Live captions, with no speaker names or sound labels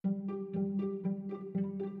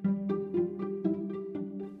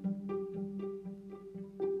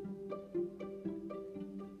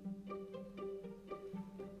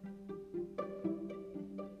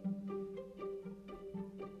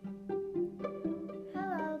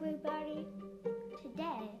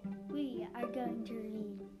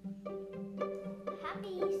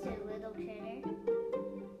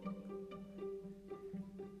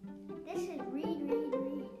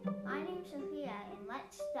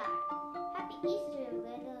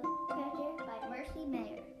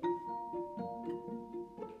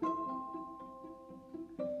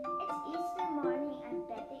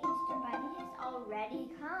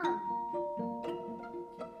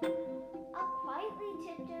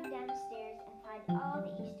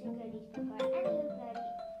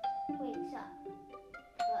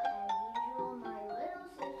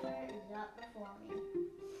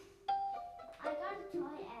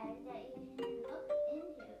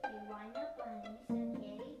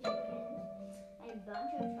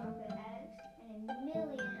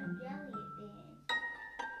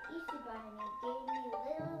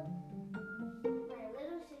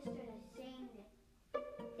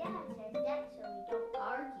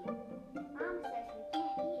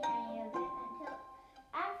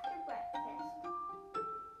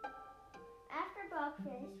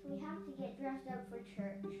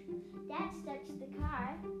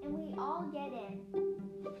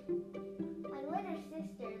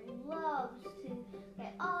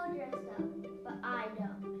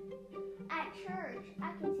church,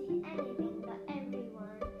 I can see anything but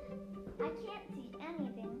everyone. I can't see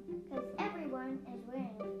anything because everyone is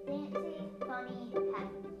wearing fancy, funny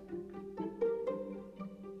hats.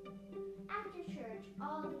 After church,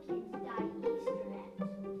 all the kids dye Easter eggs.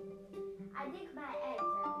 I dig my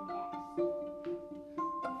eggs under the desk.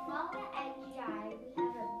 While the eggs dry, we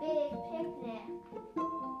have a big picnic.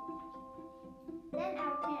 Then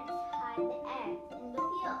our parents hide the eggs in the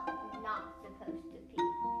field we're not supposed to be.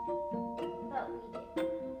 But we do.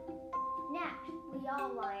 Next, we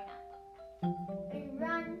all line up. We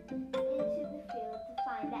run into the field to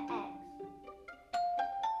find the eggs.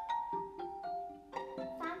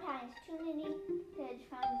 Sometimes too many kids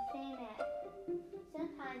find the same egg.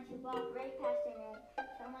 Sometimes you walk right past an egg,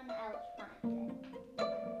 someone else finds it.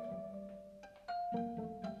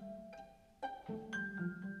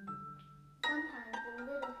 Sometimes the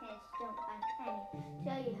little kids don't find any,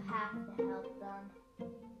 so you have to help them.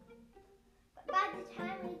 But by the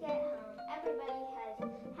time we get